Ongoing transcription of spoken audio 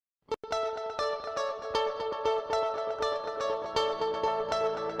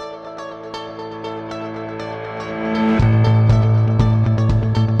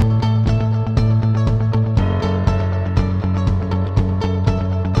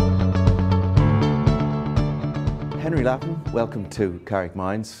Henry Lappin, welcome to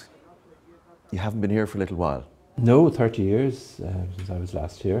Carrickmines. You haven't been here for a little while. No, 30 years since I was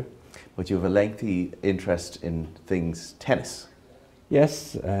last here. But you have a lengthy interest in things tennis.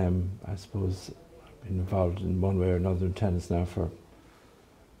 Yes, I suppose I've been involved in one way or another in tennis now for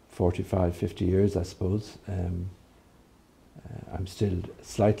 45, 50 years, I suppose. I'm still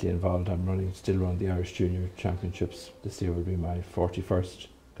slightly involved. I'm still run the Irish Junior Championships. This year will be my 41st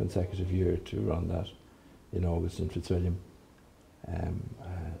consecutive year to run that in August in Fitzwilliam.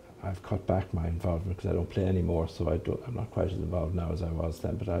 I've cut back my involvement because I don't play anymore, so I'm not quite as involved now as I was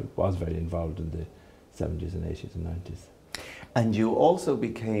then, but I was very involved in the 70s and 80s and 90s. And you also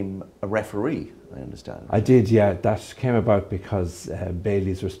became a referee, I understand. I did, yeah. That came about because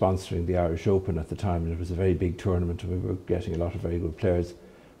Bailey's were sponsoring the Irish Open at the time, and it was a very big tournament, and we were getting a lot of very good players.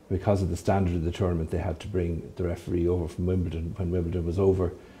 Because of the standard of the tournament, they had to bring the referee over from Wimbledon when Wimbledon was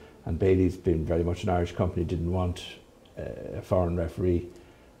over, and Bailey's, being very much an Irish company, didn't want a foreign referee,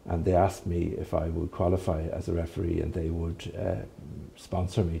 and they asked me if I would qualify as a referee, and they would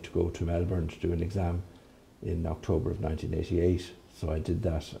sponsor me to go to Melbourne to do an exam in October of 1988. So I did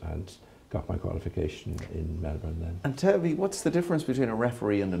that and got my qualification in Melbourne then. And tell me, what's the difference between a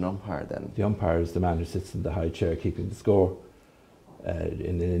referee and an umpire then? The umpire is the man who sits in the high chair keeping the score.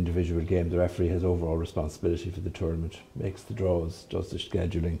 In an individual game, the referee has overall responsibility for the tournament, makes the draws, does the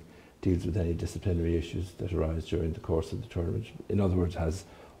scheduling, deals with any disciplinary issues that arise during the course of the tournament. In other words, has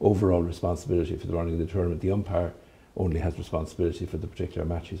overall responsibility for the running of the tournament. The umpire only has responsibility for the particular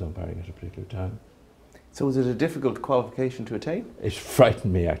match he's umpiring at a particular time. So was it a difficult qualification to attain? It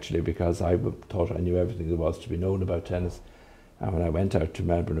frightened me actually, because I thought I knew everything there was to be known about tennis. And when I went out to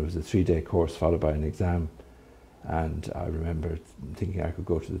Melbourne, it was a 3-day course followed by an exam. And I remember thinking I could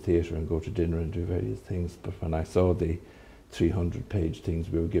go to the theatre and go to dinner and do various things. But when I saw the 300-page things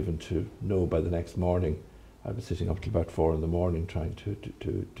we were given to know by the next morning, I was sitting up till about 4 in the morning trying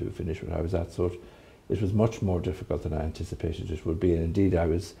to finish what I was at. So it was much more difficult than I anticipated it would be. And indeed, I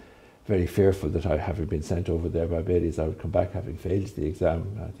was very fearful that having been sent over there by Bailey's, I would come back having failed the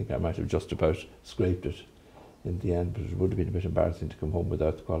exam. I think I might have just about scraped it in the end, but it would have been a bit embarrassing to come home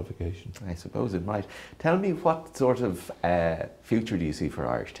without the qualification. I suppose it might. Tell me, what sort of future do you see for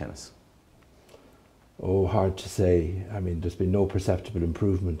Irish tennis? Oh, hard to say. I mean, there's been no perceptible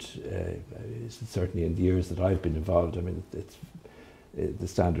improvement, certainly in the years that I've been involved. I mean, the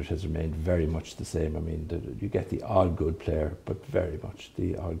standard has remained very much the same. I mean, you get the odd good player, but very much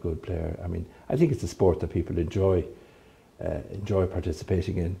the odd good player. I mean, I think it's a sport that people enjoy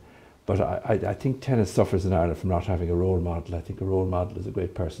participating in. But I think tennis suffers in Ireland from not having a role model. I think a role model is a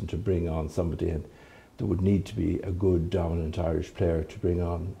great person to bring on somebody, and there would need to be a good dominant Irish player to bring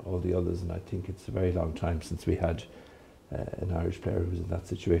on all the others. And I think it's a very long time since we had an Irish player who was in that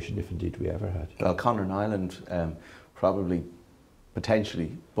situation, if indeed we ever had. Well, Conor Nyland probably,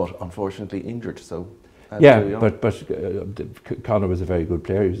 potentially, but unfortunately injured. So yeah, but Conor was a very good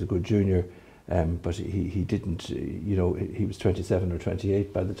player. He was a good junior. But he didn't, you know, he was 27 or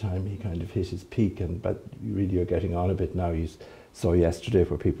 28 by the time he kind of hit his peak, but you really are getting on a bit now. You saw yesterday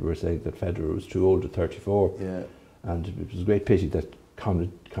where people were saying that Federer was too old at 34. Yeah. And it was a great pity that Conor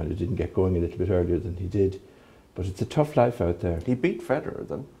kind of didn't get going a little bit earlier than he did. But it's a tough life out there. He beat Federer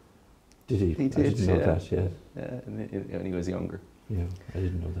though. Did he? He did, I didn't know that, yeah. Yeah, when he was younger. Yeah, I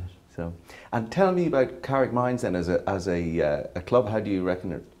didn't know that. So, and tell me about Carrickmines then as a club. How do you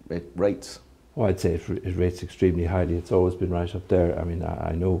reckon it rates? Oh, I'd say it rates extremely highly. It's always been right up there. I mean,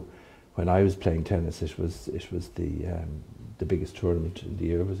 I know when I was playing tennis, it was the biggest tournament in the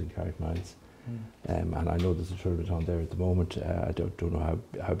year was in Carrickmines, and I know there's a tournament on there at the moment. I don't know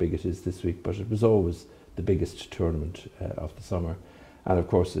how big it is this week, but it was always the biggest tournament of the summer. And of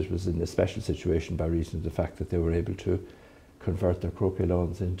course, it was in a special situation by reason of the fact that they were able to convert their croquet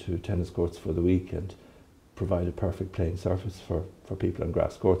lawns into tennis courts for the week and provide a perfect playing surface for people on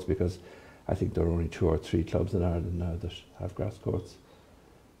grass courts, because I think there are only 2 or 3 clubs in Ireland now that have grass courts.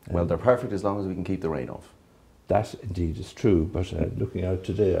 Well, they're perfect as long as we can keep the rain off. That indeed is true, but looking out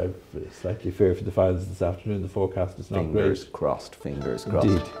today, I've slightly fear for the finals this afternoon. The forecast is not great. Fingers crossed, fingers crossed.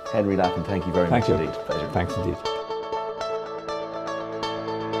 Indeed. Henry Lappin, thank you very much indeed. Pleasure. Thanks indeed.